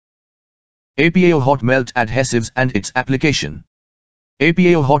APAO Hot Melt Adhesives and its application.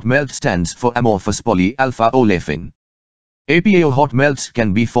 APAO Hot Melt stands for Amorphous Poly Alpha Olefin. APAO Hot Melts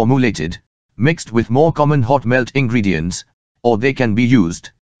can be formulated, mixed with more common hot melt ingredients, or they can be used,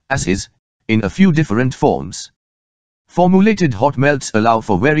 as is, in a few different forms. Formulated hot melts allow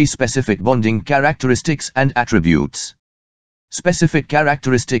for very specific bonding characteristics and attributes. Specific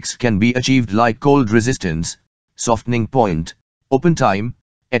characteristics can be achieved like cold resistance, softening point, open time,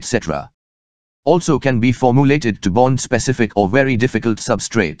 etc. Also can be formulated to bond specific or very difficult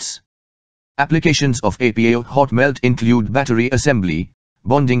substrates. Applications of APAO hot melt include battery assembly,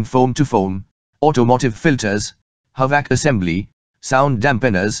 bonding foam to foam, automotive filters, HVAC assembly, sound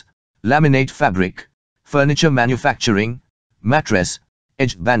dampeners, laminate fabric, furniture manufacturing, mattress,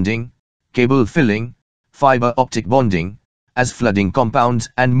 edge banding, cable filling, fiber optic bonding, as flooding compounds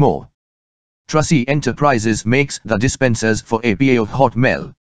and more. TRASY Enterprises makes the dispensers for APAO hot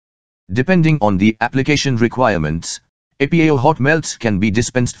melt. Depending on the application requirements, APAO hot melts can be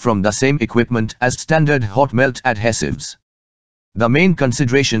dispensed from the same equipment as standard hot melt adhesives. The main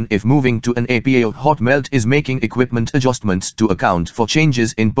consideration if moving to an APAO hot melt is making equipment adjustments to account for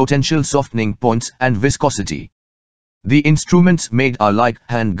changes in potential softening points and viscosity. The instruments made are like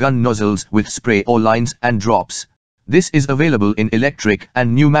handgun nozzles with spray or lines and drops. This is available in electric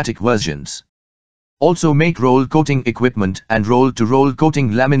and pneumatic versions. Also make roll coating equipment and roll-to-roll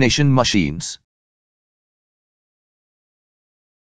coating lamination machines.